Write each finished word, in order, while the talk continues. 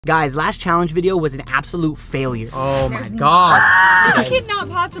Guys, last challenge video was an absolute failure. Oh my god. This could not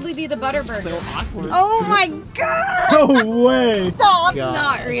possibly be the Butterburger. So awkward. Oh my god. No way. Stop, it's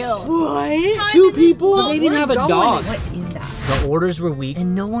not real. What? Two people? They didn't have a dog. What is that? The orders were weak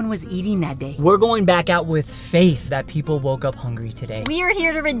and no one was eating that day. We're going back out with faith that people woke up hungry today. We are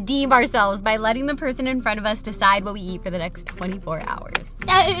here to redeem ourselves by letting the person in front of us decide what we eat for the next 24 hours.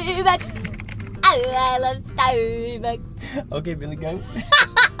 I love Starbucks. Okay, Billy, go.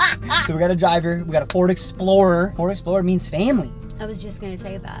 So we got a driver, we got a Ford Explorer. Ford Explorer means family. I was just gonna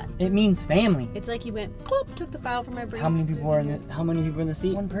say that. It means family. It's like you went, whoop, took the file from my brain. How many people were in the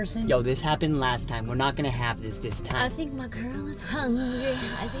seat? One person? Yo, this happened last time. We're not gonna have this time. I think my girl is hungry.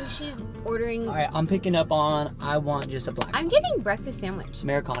 I think she's ordering. All right, I'm picking up on, I want just a black. I'm getting breakfast sandwich.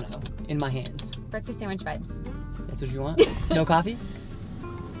 Americano in my hands. Breakfast sandwich vibes. That's what you want? No coffee?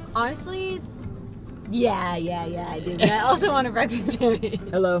 Honestly, yeah, I do. But I also want a breakfast sandwich.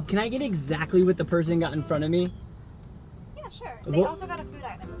 Hello, can I get exactly what the person got in front of me? Yeah, sure. They also got a food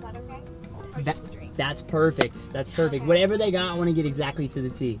item. Is that okay? Or just a drink? That's perfect. That's perfect. Okay. Whatever they got, I want to get exactly to the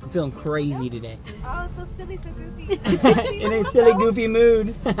T. I'm feeling crazy today. Oh, so silly, so goofy. In a silly, goofy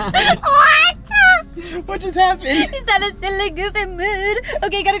mood. What? What just happened? Is that a silly, goofy mood?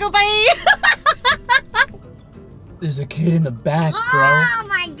 Okay, gotta go bye. There's a kid in the back, bro. Oh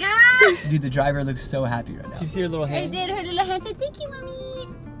my god. Dude, the driver looks so happy right now. Did you see her little I hand? did. Her little hand said, thank you, mommy.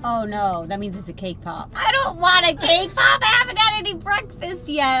 Oh no, that means it's a cake pop. I don't want a cake pop. I haven't had any breakfast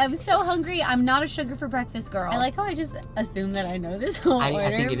yet. I'm so hungry. I'm not a sugar for breakfast girl. I like how I just assume that I know this whole order. I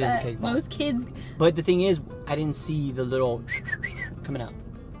think it is a cake pop. Most kids. But the thing is, I didn't see the little coming out.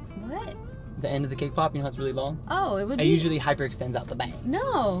 What? The end of the cake pop, you know how it's really long? Oh, it would be. It usually hyperextends out the bag.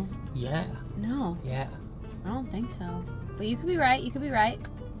 No. Yeah. No. Yeah. I don't think so. But you could be right. You could be right.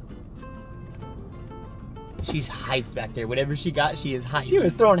 She's hyped back there. Whatever she got, she is hyped. She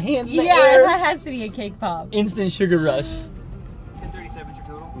was throwing hands in the Yeah, air. that has to be a cake pop. Instant sugar rush. 1037 your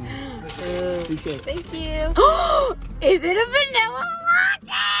total. Appreciate it. Thank you. Is it a vanilla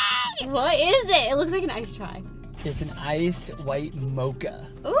latte? What is it? It looks like an iced chai. It's an iced white mocha.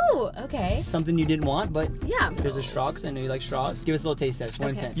 Ooh, okay. Something you didn't want, but Yeah. there's a straw, because I know you like straws. Give us a little taste test, 1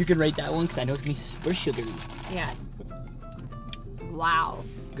 in Okay. 10. You can rate that one, because I know it's going to be super sugary. Yeah. Wow.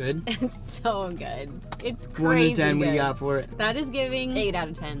 Good? It's so good. It's 1 in crazy 10, what do you good. got for it? That is giving 8 out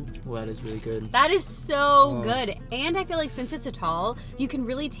of 10. Well, that is really good. That is so good. And I feel like since it's a tall, you can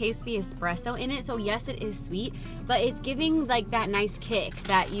really taste the espresso in it. So yes, it is sweet, but it's giving like that nice kick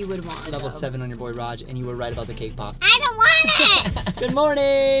that you would want. Level 7 on your boy Raj, and you were right about the cake pop. I don't want it! Good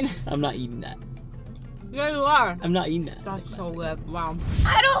morning! I'm not eating that. Yeah, you are. I'm not eating that. That's so good. Wow.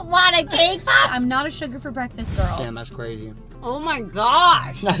 I don't want a cake pop. I'm not a sugar for breakfast girl. Damn, that's crazy. Oh my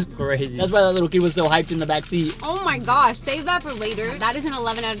gosh. That's crazy. That's why that little kid was so hyped in the back seat. Oh my gosh. Save that for later. That is an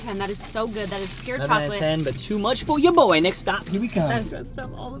 11 out of 10. That is so good. That is pure 11 out of chocolate. 10, but too much for your boy. Next stop, here we come. That's- You got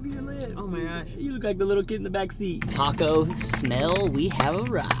stuff all over your lip. Oh my gosh. You look like the little kid in the back seat. Taco smell, we have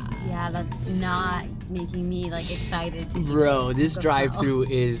arrived. Yeah, that's not making me like excited to eat Bro, this the drive-through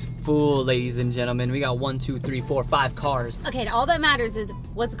is full, ladies and gentlemen. We got 1, 2, 3, 4, 5 cars. Okay, all that matters is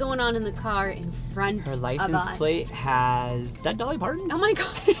what's going on in the car in front Her of license us. plate has... Is that Dolly Parton? Oh my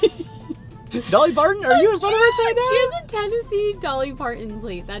god. Dolly Parton? Are you in front of us right now? She has a Tennessee Dolly Parton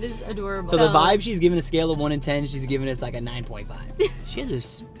plate. That is adorable. So the vibe, she's giving a scale of 1 in 10. She's giving us like a 9.5. She has a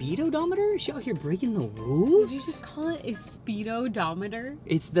speedometer? She out here breaking the rules? Did you just call it a speedometer?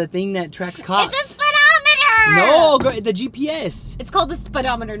 It's the thing that tracks cops. It's a speedometer! No, the GPS. It's called a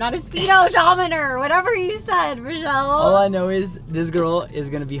speedometer, not a speedometer. Whatever you said, Rochelle. All I know is this girl is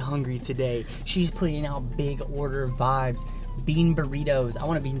gonna be hungry today. She's putting out big order vibes. Bean burritos. I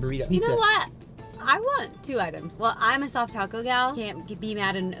want a bean burrito. You Pizza. know what? I want 2 items. Well, I'm a soft taco gal. Can't be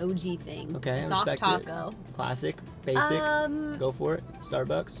mad at an OG thing. Okay, I soft respect taco. It. Classic, basic. Go for it.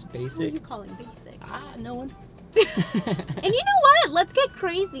 Starbucks, What are basic. you calling basic? No one. And you know what? Let's get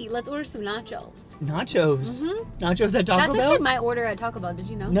crazy. Let's order some nachos. Nachos. Mhm. Nachos at Taco That's Bell? actually my order at Taco Bell. Did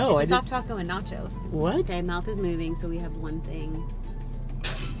you know? No, it's I a soft taco and nachos. What? Okay, mouth is moving, so we have one thing.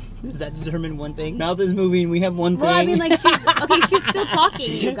 Does that determine one thing? Mouth is moving, we have one thing. Well, I mean, like, she's okay. She's still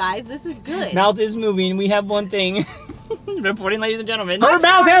talking, you guys. This is good. Mouth is moving, we have one thing. Reporting, ladies and gentlemen. Her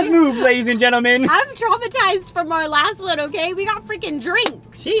mouth has moved, ladies and gentlemen. I'm traumatized from our last one. Okay, we got freaking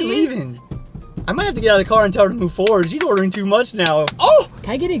drinks. She's leaving. I might have to get out of the car and tell her to move forward. She's ordering too much now. Oh!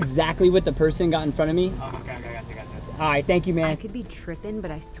 Can I get exactly what the person got in front of me? Oh, okay, I got you. All right, thank you, I man. could be tripping, but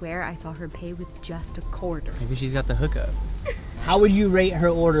I swear I saw her pay with just a quarter. Maybe she's got the hookup. How would you rate her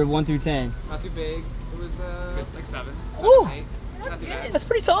order 1 through 10? Not too big. It was like 7. Ooh. 8. Not too bad. That's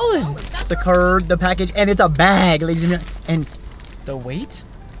pretty solid. It's the curd, the package, and it's a bag, ladies and gentlemen. And the weight?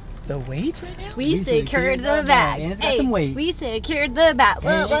 the weights right now? We secured the bag. And it's got some weight. We secured the bag.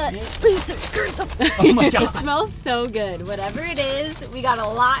 What? We secured the bag. Oh my god. It smells so good. Whatever it is, we got a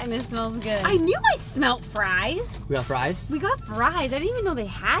lot and it smells good. I knew I smelled fries. We got fries? We got fries. I didn't even know they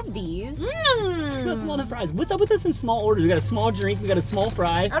had these. We got small fries. What's up with this in small orders? We got a small drink, we got a small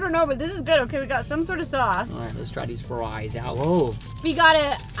fry. I don't know, but this is good. Okay, we got some sort of sauce. All right, let's try these fries out. Whoa. We got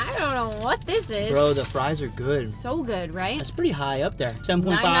I don't know what this is. Bro, the fries are good. So good, right? That's pretty high up there. 7.5,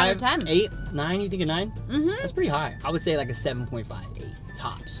 9 out of 10. 8, 9, you think a 9? Mm-hmm. That's pretty high. I would say like a 7.5, 8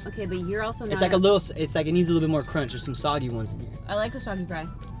 tops. Okay, but you're also not. It's like a little, it's like it needs a little bit more crunch. There's some soggy ones in here. I like a soggy fry.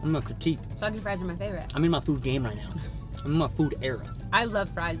 I'm gonna critique. Soggy fries are my favorite. I'm in my food game right now. I'm in my food era. I love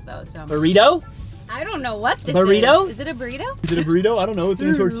fries though, so. Burrito? I don't know what this Burrito? is. Is it a burrito? Is it a burrito? I don't know. It's in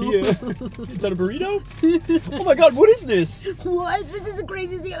a tortilla. Is that a burrito? Oh my god, what is this? What? This is the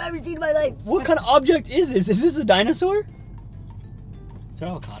craziest thing I've ever seen in my life. What kind of object is this? Is this a dinosaur? Is there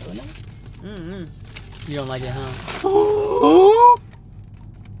avocado in there? Mm-hmm. You don't like it, huh?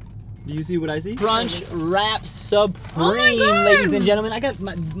 Do you see what I see? Crunch Wrap Supreme, ladies and gentlemen. I got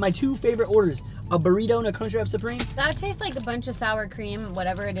my two favorite orders. A burrito and a Crunch Wrap Supreme. That tastes like a bunch of sour cream,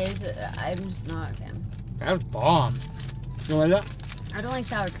 whatever it is. I'm just not a fan. That's bomb. You don't like that? I don't like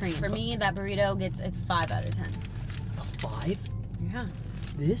sour cream. For me, that burrito gets a 5 out of 10. A 5? Yeah.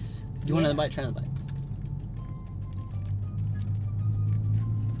 This? Do you want another bite? Try another bite.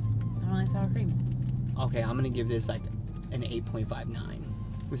 I don't like sour cream. Okay, I'm gonna give this like an 8.59.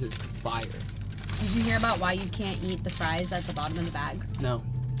 This is fire. Did you hear about why you can't eat the fries at the bottom of the bag? No.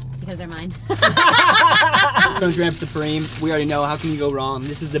 Because they're mine. Crunch Wrap Supreme. We already know. How can you go wrong?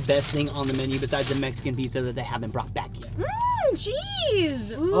 This is the best thing on the menu besides the Mexican pizza that they haven't brought back yet.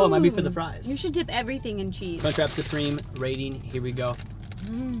 Cheese! Ooh. Oh, it might be for the fries. You should dip everything in cheese. Crunch Wrap Supreme rating. Here we go.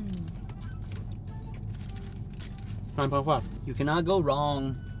 9.5. You cannot go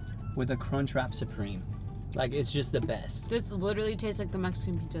wrong with a Crunch Wrap Supreme. Like, it's just the best. This literally tastes like the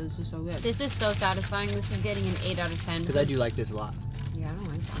Mexican pizza. This is so good. This is so satisfying. This is getting an 8 out of 10. Because I do like this a lot. Yeah, I don't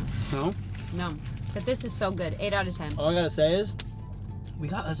like that. No? No. But this is so good. 8 out of 10. All I gotta say is, we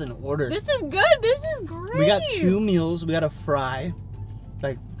got us an order. This is good. This is great. We got 2 meals. We got a fry.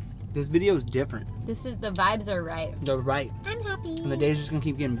 Like, this video is different. This is, the vibes are right. They're right. I'm happy. And the day's just gonna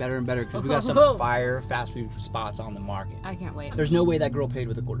keep getting better and better because we got some fire fast food spots on the market. I can't wait. There's no way that girl paid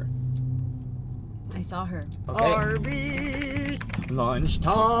with a quarter. I saw her. Okay. Arby's.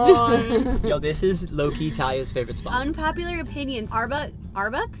 Lunchtime. Yo, this is low-key Talia's favorite spot. Unpopular opinions.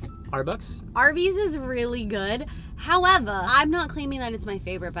 Arbucks? Arbucks? Arby's is really good. However, I'm not claiming that it's my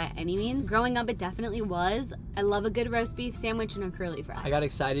favorite by any means. Growing up, it definitely was. I love a good roast beef sandwich and a curly fry. I got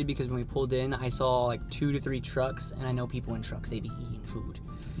excited because when we pulled in, I saw like 2 to 3 trucks, and I know people in trucks, they be eating food.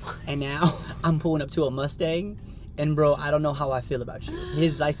 And now I'm pulling up to a Mustang, and bro, I don't know how I feel about you.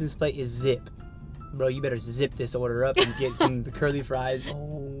 His license plate is Zip. Bro, you better zip this order up and get some curly fries.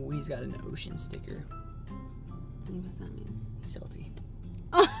 Oh, he's got an ocean sticker. What does that mean? He's healthy.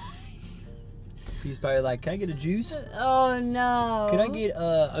 Oh. He's probably like, can I get a juice? Oh no. Can I get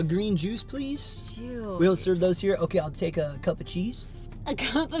a green juice, please? Shoot. We don't serve those here. Okay, I'll take a cup of cheese. A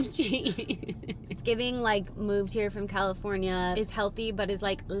cup of cheese. It's giving like moved here from California, is healthy, but is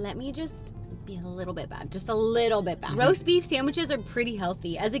like, let me just be a little bit bad. Just a little bit bad. Roast beef sandwiches are pretty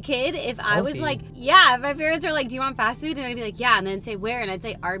healthy. As a kid, if I was like, yeah, if my parents are like, do you want fast food? And I'd be like, yeah, and then say where? And I'd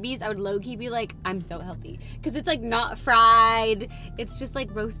say Arby's, I would low-key be like, I'm so healthy. Because it's like not fried. It's just like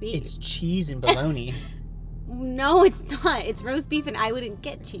roast beef. It's cheese and bologna. No, it's not. It's roast beef and I wouldn't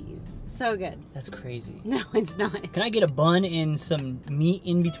get cheese. So good. That's crazy. No, it's not. Can I get a bun and some meat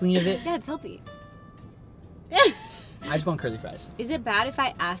in between of it? Yeah, it's healthy. I just want curly fries. Is it bad if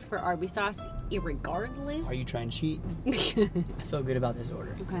I ask for Arby's sauce irregardless? Are you trying to cheat? I feel good about this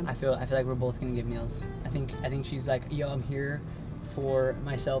order. Okay. I feel like we're both gonna get meals. I think she's like, yo, I'm here for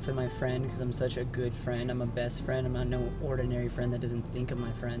myself and my friend because I'm such a good friend. I'm a best friend. I'm not no ordinary friend that doesn't think of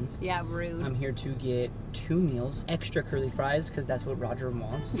my friends. Yeah, rude. I'm here to get 2 meals, extra curly fries because that's what Roger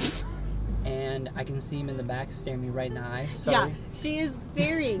wants. And I can see him in the back staring me right in the eye. Sorry. Yeah, she is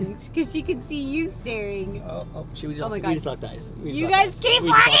staring because she can see you staring. Oh, she was just, Oh my God. We just locked eyes. You guys keep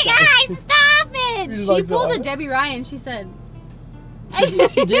locking eyes! Stop it! She pulled a Debbie Ryan. She said.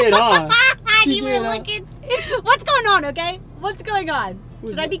 She did, huh? You were looking. What's going on, okay? What's going on?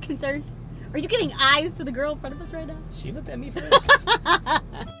 Should I be concerned? Are you giving eyes to the girl in front of us right now? She looked at me first.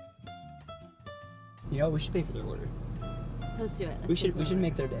 You know, we should pay for their order. Let's do it. We should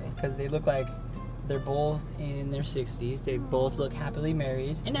make their day because they look like they're both in their 60s. They both look happily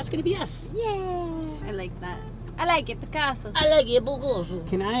married, and that's gonna be us. Yeah, I like that. I like it, Picasso. I like it, Picasso.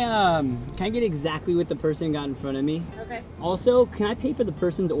 Can I get exactly what the person got in front of me? Okay. Also, can I pay for the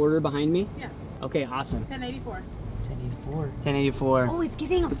person's order behind me? Yeah. Okay, awesome. 1084. 1084. 1084. Oh, it's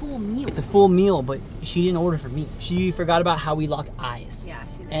giving a full meal. It's a full meal, but she didn't order for me. She forgot about how we locked eyes. Yeah,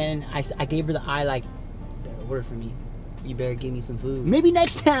 she did. And I gave her the eye like, you better order for me. You better give me some food. Maybe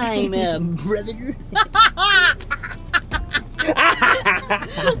next time, brother.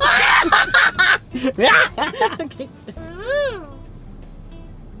 Okay.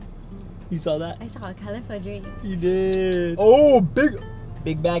 You saw that? I saw a colorful dream. You did. Oh, big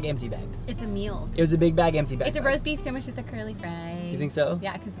bag, empty bag. It's a meal. It was a big bag, empty bag. It's a roast beef sandwich with the curly fries. You think so?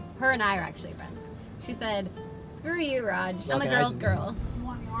 Yeah, because her and I are actually friends. She said, screw you, Raj. I'm a Okay, girl's girl. You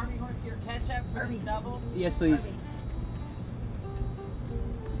want the Arby with your ketchup for this double? Yes, please.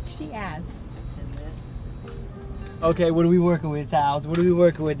 She asked. Okay, what are we working with, Tals? What are we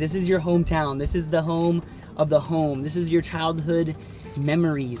working with? This is your hometown. This is the home of the home. This is your childhood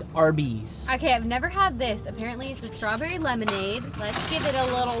memories, Arby's. Okay, I've never had this. Apparently it's a strawberry lemonade. Let's give it a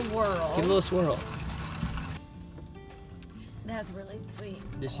little whirl. Give it a little swirl. That's really sweet.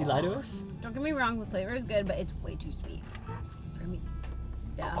 Did she lie to us? Don't get me wrong, the flavor is good, but it's way too sweet for me.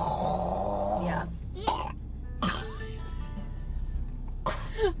 Yeah. Yeah.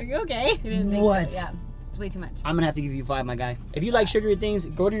 Are you okay? You didn't think What? So. Yeah. It's way too much. I'm gonna have to give you 5, my guy. If you like sugary things,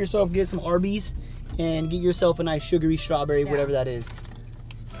 go to yourself, get some Arby's, and get yourself a nice sugary strawberry, Yeah. whatever that is.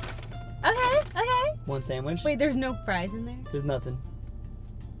 Okay, okay. One sandwich. Wait, there's no fries in there? There's nothing.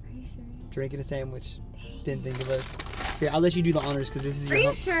 Are you serious? Drinking a sandwich. Didn't think of us. Here, I'll let you do the honors because this is Are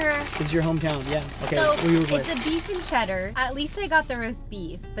your you sure? this is your hometown. Yeah. Okay. So, what are you working it's with? a beef and cheddar. At least I got the roast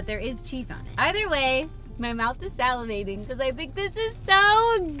beef, but there is cheese on it. Either way, my mouth is salivating because I think this is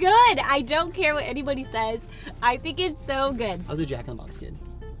so good. I don't care what anybody says. I think it's so good. I was a Jack in the Box kid.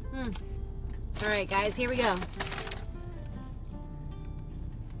 All right, guys, here we go.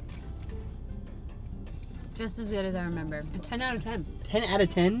 Just as good as I remember. A 10 out of 10. 10 out of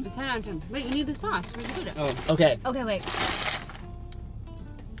 10. A 10 out of 10. Wait, you need the sauce. Where'd you put it? Oh, okay. Okay, wait.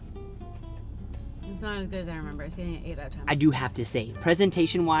 It's not as good as I remember. It's getting an 8 out of 10. I do have to say,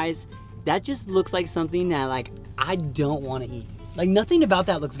 presentation-wise, that just looks like something that like I don't want to eat. Like nothing about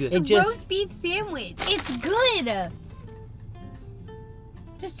that looks good. It's a roast beef sandwich. It's good.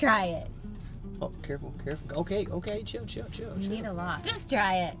 Just try it. Oh, careful, careful. Okay, okay, chill. You need a lot. Just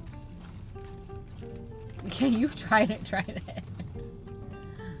try it. Okay, you tried it. Try it.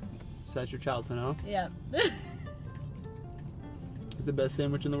 So that's your childhood, huh? Yeah. It's the best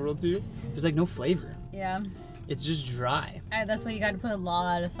sandwich in the world to you. There's like no flavor. Yeah. It's just dry. That's why you got to put a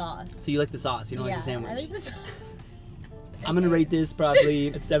lot of sauce. So you like the sauce, you don't like the sandwich. I like the sauce. I'm gonna rate this probably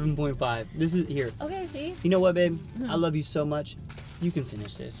a 7.5. This is here. Okay, see? You know what, babe? I love you so much. You can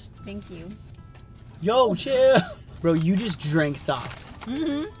finish this. Thank you. Yo, chill. Bro, you just drank sauce.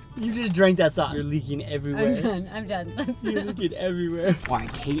 Mm-hmm. You just drank that sauce. You're leaking everywhere. I'm done. That's You're leaking everywhere.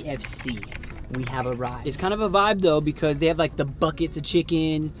 Alright, KFC. We have arrived. It's kind of a vibe though because they have like the buckets of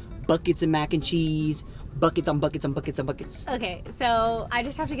chicken, buckets of mac and cheese, buckets on buckets on buckets on buckets. Okay, so I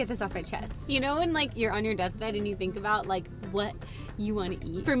just have to get this off my chest. You know when like you're on your deathbed and you think about like what you want to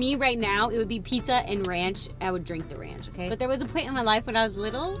eat? For me right now, it would be pizza and ranch. I would drink the ranch, okay? But there was a point in my life when I was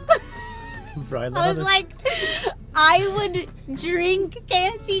little. Bro, I was like, I would drink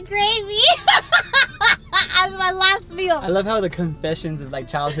KFC gravy as my last meal. I love how the confessions of like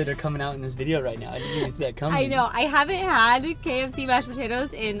childhood are coming out in this video right now. I didn't even see that coming. I know. I haven't had KFC mashed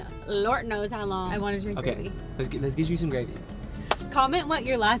potatoes in Lord knows how long. I want to drink Okay, gravy. let's get you some gravy. Comment what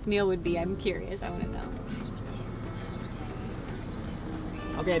your last meal would be. I'm curious. I want to know.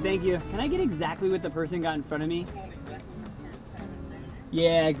 Okay, thank you. Can I get exactly what the person got in front of me?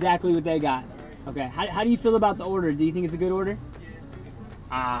 Yeah, exactly what they got. Okay, how do you feel about the order? Do you think it's a good order?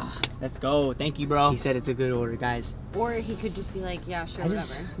 Ah, let's go. Thank you, bro. He said it's a good order, guys. Or he could just be like, yeah, sure,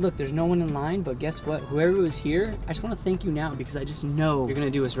 whatever. Look, there's no one in line, but guess what? Whoever was here, I just want to thank you now because I just know you're gonna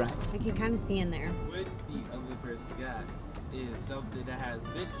do us right. I can kind of see in there. What the other person got is something that has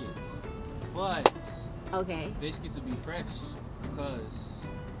biscuits, but Okay. biscuits will be fresh because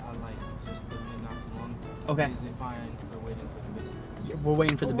I like just putting in not too long. Okay. Is it fine for waiting for the biscuits? Yeah, we're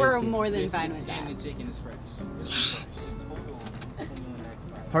waiting for the We're biscuits. more than Biscuits fine with that. and the chicken is fresh. Yes. Total is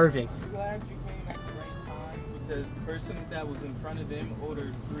 21.95. Perfect. I'm glad you came at the right time because the person that was in front of them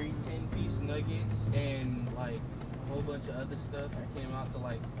ordered 3 10-piece nuggets and like whole bunch of other stuff that came out to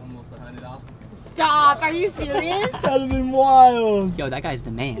like almost $100. Stop! Are you serious? That'd have been wild. Yo, that guy's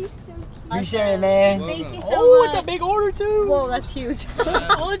the man. He's so cute. Appreciate it, man. Thank you so Oh, much. it's a big order too. Whoa, that's huge.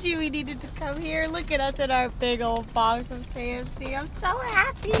 I told you we needed to come here. Look at us in our big old box of KFC. I'm so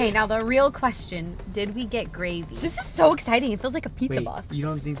happy. Okay, now the real question, did we get gravy? This is so exciting. It feels like a pizza Wait, box. you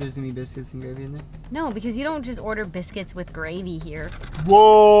don't think there's gonna be biscuits and gravy in there? No, because you don't just order biscuits with gravy here.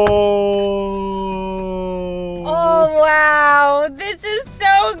 Whoa. Oh, wow. This is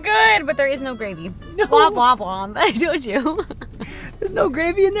so good. But there is no gravy. No. Blah, blah, blah. I told you. There's no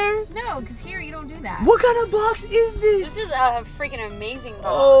gravy in there? No, because here you don't do that. What kind of box is this? This is a freaking amazing box.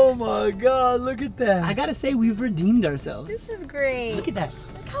 Oh my god, look at that. I gotta say, we've redeemed ourselves. This is great. Look at that.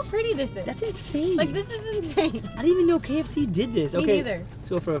 Look how pretty this is. That's insane. Like, this is insane. I didn't even know KFC did this. Me Okay, neither. let's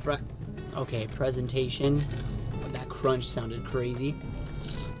go for a fry. Okay, presentation. Oh, that crunch sounded crazy.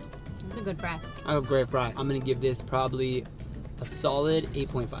 It's a good fry. I have a great fry. I'm gonna give this probably a solid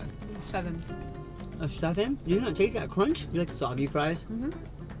 8.5. 7. A 7? Do you not taste that crunch? You like soggy fries? Mm-hmm.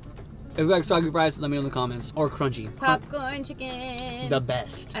 If you like soggy fries, let me know in the comments. Or crunchy. Popcorn chicken. The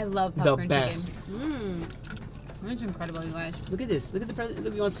best. I love popcorn best. chicken. Mmm. It's incredible, you guys. Look at this. Look at the present.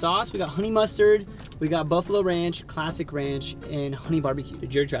 Look, we got sauce. We got honey mustard. We got buffalo ranch, classic ranch, and honey barbecue.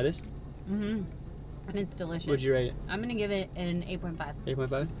 Did you ever try this? Mm-hmm. And it's delicious. Would you rate it? I'm gonna give it an 8.5.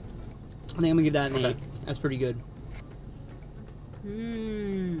 8.5? I think I'm gonna give that an 8. That's pretty good.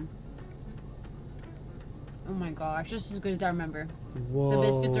 Mmm. Oh my gosh, just as good as I remember. Whoa. The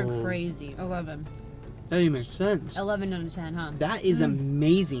biscuits are crazy. 11. That even makes sense. 11 out of 10, huh? That is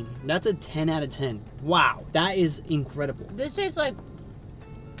amazing. That's a 10 out of 10. Wow. That is incredible. This tastes like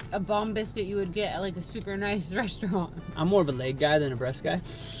a bomb biscuit you would get at like a super nice restaurant. I'm more of a leg guy than a breast guy.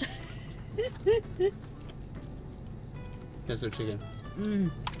 That's their chicken.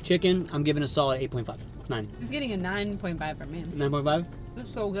 Mm. Chicken, I'm giving a solid 8.5. 9. It's getting a 9.5 from me. 9.5?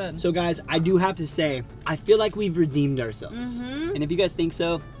 It's so good. So guys, I do have to say, I feel like we've redeemed ourselves. Mm-hmm. And if you guys think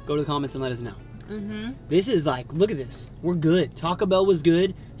so, go to the comments and let us know. Mm-hmm. This is like, look at this. We're good. Taco Bell was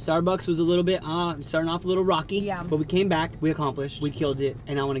good. Starbucks was a little bit, starting off a little rocky. Yeah. But we came back, we accomplished, we killed it,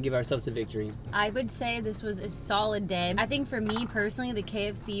 and I want to give ourselves a victory. I would say this was a solid day. I think for me personally, the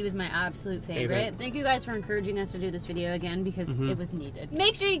KFC was my absolute favorite. Thank you guys for encouraging us to do this video again because it was needed.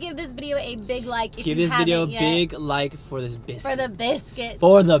 Make sure you give this video a big like if Give you this video a haven't yet. big like for this biscuit. For the biscuit.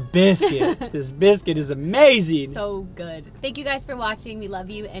 For the biscuit. This biscuit is amazing. So good. Thank you guys for watching. We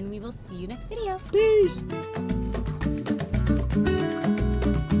love you and we will see you next video. Peace.